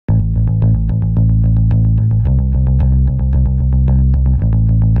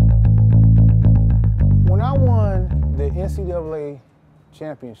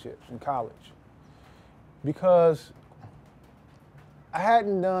championships in college because I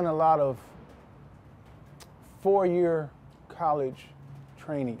hadn't done a lot of 4-year college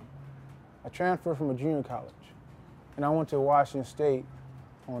training. I transferred from a junior college, and I went to Washington State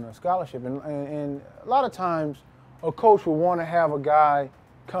on a scholarship. And a lot of times, a coach would want to have a guy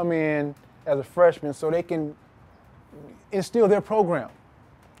come in as a freshman so they can instill their program.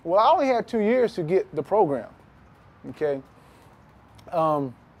 Well, I only had 2 years to get the program, okay?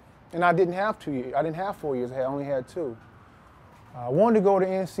 And I didn't have 2 years. I didn't have 4 years. I only had 2. I wanted to go to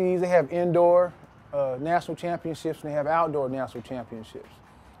NCs. They have indoor national championships and they have outdoor national championships.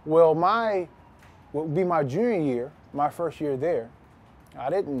 Well, what would be my junior year, my first year there, I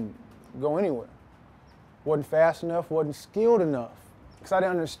didn't go anywhere. Wasn't fast enough, wasn't skilled enough, because I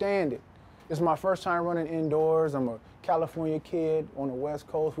didn't understand it. This is my first time running indoors. I'm a California kid on the West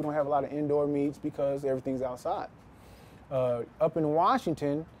Coast. We don't have a lot of indoor meets because everything's outside. Up in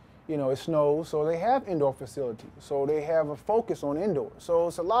Washington, you know, it snows, so they have indoor facilities. So they have a focus on indoor. So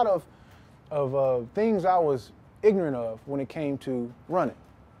it's a lot of things I was ignorant of when it came to running.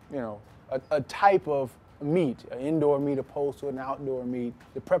 You know, a type of meet, an indoor meet opposed to an outdoor meet,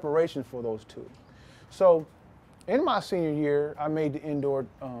 the preparation for those two. So in my senior year, I made the indoor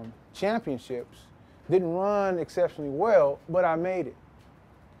championships. Didn't run exceptionally well, but I made it.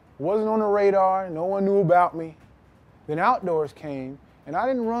 Wasn't on the radar, no one knew about me. Then outdoors came, and I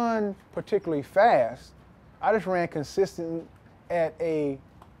didn't run particularly fast. I just ran consistent at a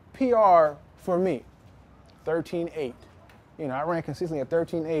PR for me, 13.8. You know, I ran consistently at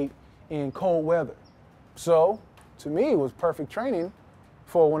 13.8 in cold weather. So, to me, it was perfect training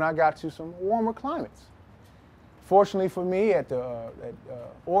for when I got to some warmer climates. Fortunately for me, at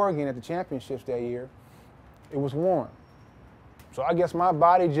Oregon at the championships that year, it was warm. So I guess my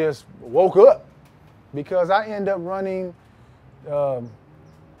body just woke up because I ended up running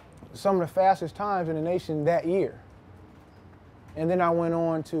some of the fastest times in the nation that year. And then I went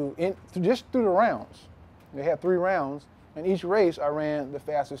on to, just through the rounds. They had 3 rounds, and each race I ran the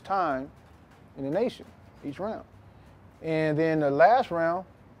fastest time in the nation, each round. And then the last round,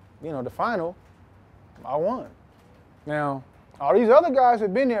 you know, the final, I won. Now, all these other guys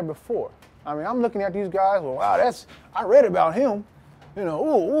have been there before. I mean, I'm looking at these guys, well, wow, I read about him. You know,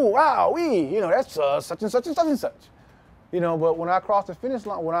 ooh, wow, you know, that's such and such and such and such. You know, but when I crossed the finish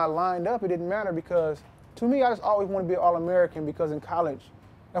line, when I lined up, it didn't matter because to me, I just always wanted to be an All-American because in college,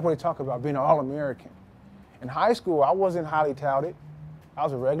 that's what they talk about, being an All-American. In high school, I wasn't highly touted. I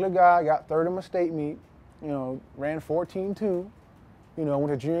was a regular guy, got third in my state meet, you know, ran 14.2. You know,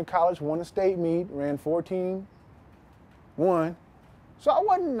 went to junior college, won the state meet, ran 14.1. So I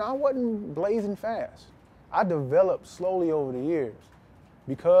wasn't blazing fast. I developed slowly over the years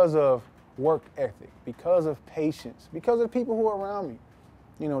because of work ethic, because of patience, because of the people who are around me.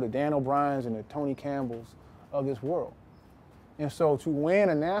 You know, the Dan O'Briens and the Tony Campbells of this world. And so to win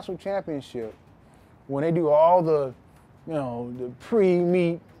a national championship, when they do all the, you know, the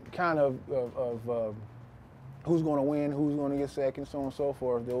pre-meet kind of who's going to win, who's going to get second, so on and so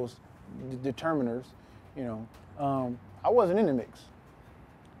forth, those determiners, you know, I wasn't in the mix.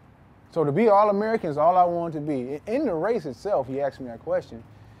 So to be All-American is all I wanted to be. In the race itself, he asked me that question.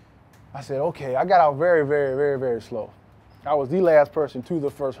 I said, okay, I got out very, very, very, very slow. I was the last person to the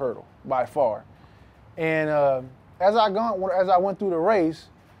first hurdle by far. And as I went through the race,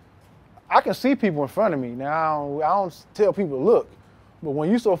 I can see people in front of me. Now, I don't tell people to look, but when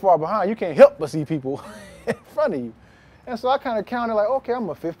you're so far behind, you can't help but see people in front of you. And so I kind of counted like, okay, I'm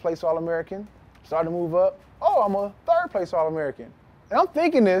a 5th place All-American. Started to move up. Oh, I'm a 3rd place All-American. And I'm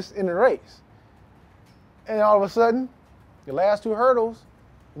thinking this in the race. And all of a sudden, the last 2 hurdles,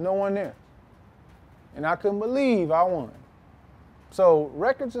 no one there. And I couldn't believe I won. So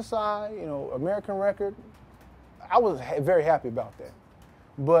records aside, you know, American record, I was very happy about that.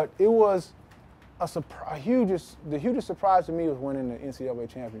 But it was the hugest surprise to me was winning the NCAA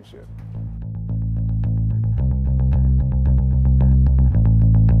championship.